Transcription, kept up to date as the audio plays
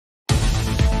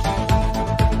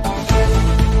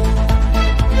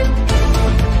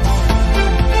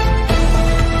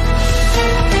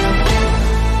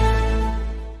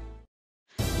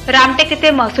रामटेक येथे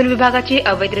महसूल विभागाची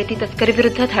अवैध रेती तस्करी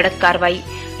विरुद्ध धडक कारवाई।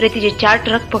 रेतीचे 4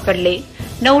 ट्रक पकडले।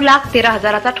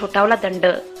 9,13,000चा ठोठावला दंड।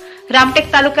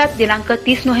 रामटेक तालुक्यात दिनांक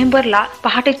 30 नोव्हेंबरला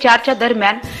पहाटे 4च्या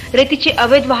दरम्यान रेतीची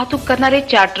अवैध वाहतूक करणारे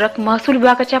 4 ट्रक महसूल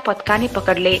विभागाच्या पथकाने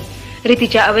पकडले।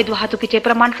 रेतीच्या अवैध वाहतुकीचे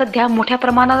प्रमाण सध्या मोठ्या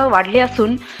प्रमाणावर वाढले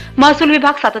असून महसूल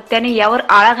विभाग सातत्याने यावर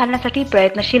आळा घालण्यासाठी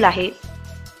प्रयत्नशील आहे।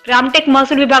 रामटेक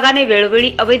महसूल विभागाने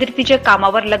वेळोवेळी अवैध रेतीच्या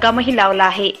कामावर लगामही लावला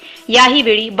आहे। याही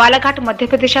वेळी बालाघाट मध्य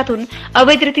प्रदेशातून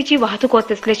अवैध रेतीची वाहतूक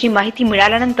होत असल्याची माहिती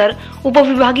मिळाल्यानंतर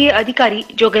उपविभागीय अधिकारी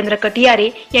जोगेंद्र कटियारे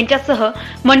यांच्यासह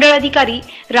मंडळ अधिकारी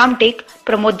रामटेक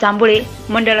प्रमोद जांभुळे,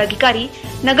 मंडळ अधिकारी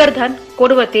नगरधन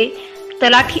कोडवते,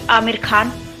 तलाठी आमिर खान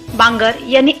बांगर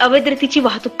यांनी अवैध रेतीची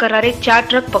वाहतूक करणारे 4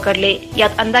 ट्रक पकडले। यात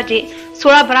अंदाजे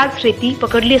 16 बराज रेती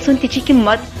पकडली असून तिची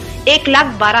किंमत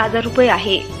 1,12,000 रुपये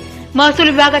आहे। महसूल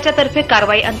विभागाच्या तर्फे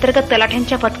कारवाई अंतर्गत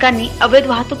तलाठ्यांच्या पथकांनी अवैध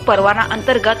वाहतूक परवाना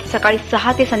अंतर्गत सकाळी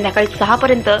 6 ते संध्याकाळी 6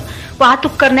 पर्यंत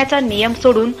वाहतूक करण्याचा नियम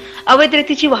सोडून अवैध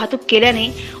रेतीची वाहतूक केल्याने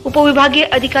उपविभागीय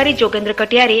अधिकारी जोगेंद्र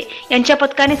कटियारे यांच्या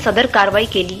पथकाने सदर कारवाई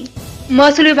केली।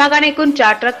 महसूल विभागाने एकूण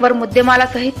 4 ट्रकवर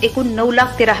मुद्देमालासहित एकूण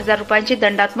 9,13,000 रुपयांची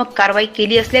दंडात्मक कारवाई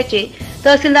केली असल्याचे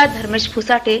तहसीलदार धर्मेश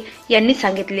फुसाटे यांनी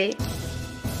सांगितले।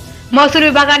 महसूल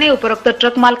विभागाने उपरोक्त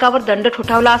ट्रक मालकावर दंड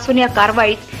ठोठावला असून या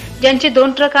कारवाईत ज्यांचे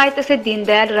 2 ट्रक आहेत तसे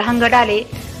दीनदयाल रहांगडाले,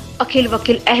 अखिल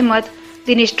वकील अहमद,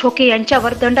 दिनेश ठोके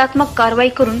यांच्यावर दंडात्मक कारवाई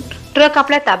करून ट्रक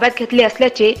आपल्या ताब्यात घेतले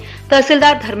असल्याचे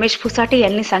तहसीलदार धर्मेश फुसाटे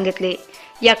यांनी सांगितले।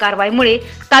 या कारवाईमुळे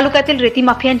तालुक्यातील रेती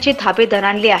माफियांचे धाबे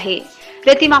दणाणले आहे।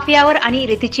 रेती माफियावर आणि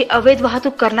रेतीची अवैध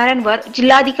वाहतूक करणाऱ्यांवर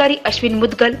जिल्हाधिकारी अश्विन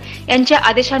मुदगल यांच्या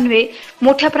आदेशान्वये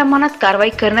मोठ्या प्रमाणात कारवाई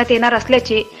करण्यात येणार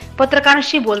असल्याचे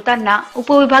पत्रकारांशी बोलताना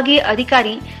उपविभागीय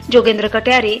अधिकारी जोगेंद्र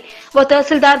कटियारे व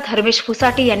तहसीलदार धर्मेश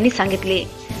फुसाटे यांनी सांगितले।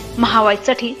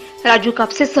 महावाईससाठी राजू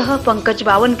कापसेसह पंकज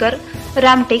बावनकर,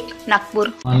 रामटेक, नागपूर।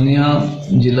 माननीय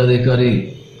जिल्हाधिकारी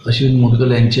अश्विन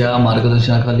मुदगल यांच्या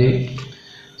मार्गदर्शनाखाली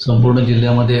संपूर्ण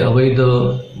जिल्ह्यामध्ये अवैध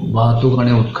वाहतूक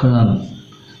आणि उत्खनन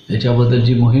याच्याबद्दल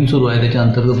जी मोहीम सुरू आहे त्याच्या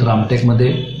अंतर्गत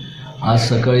रामटेकमध्ये आज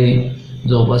सकाळी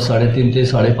जवळपास 3:30 ते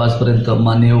 5:30 पर्यंत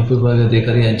माननीय उपविभागीय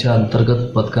अधिकारी यांच्या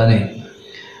अंतर्गत पथकाने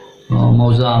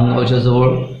मौजा आमगावच्या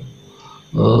जवळ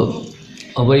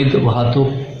अवैध वाहतूक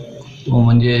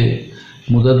म्हणजे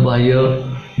मुदतबाह्य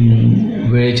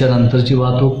वेळेच्या नंतरची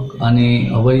वाहतूक आणि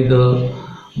अवैध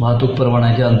वाहतूक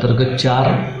परवान्याच्या अंतर्गत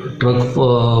 4 ट्रक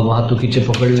वाहतुकीचे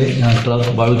पकडले, ट्रक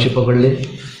वाळूचे पकडले।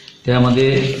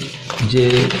 त्यामध्ये जे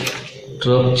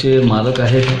ट्रकचे मालक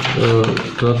आहेत,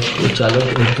 ट्रक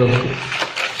चालक ट्रक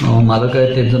मालक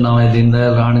आहेत त्यांचं नाव आहे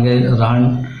दीनदयाल रहाण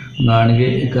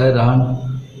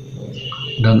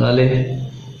ढंगाले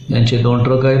यांचे 2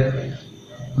 ट्रक आहेत।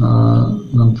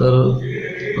 नंतर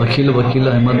अखिल वकील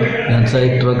अहमद यांचा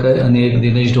 1 ट्रक आहे आणि एक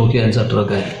दिनेश ठोके यांचा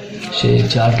ट्रक आहे। असे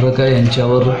 4 ट्रक आहे।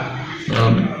 यांच्यावर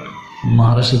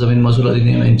महाराष्ट्र जमीन महसूल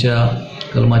अधिनियम यांच्या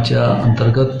कलमाच्या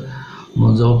अंतर्गत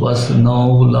जवळपास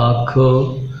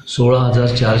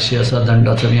 9,16,400 असा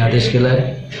दंडाचा मी आदेश केला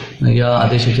आहे। या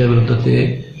आदेशाच्या विरुद्ध ते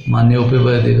माननीय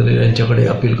उपविभागीय अधिकारी यांच्याकडे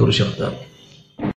अपील करू शकतात।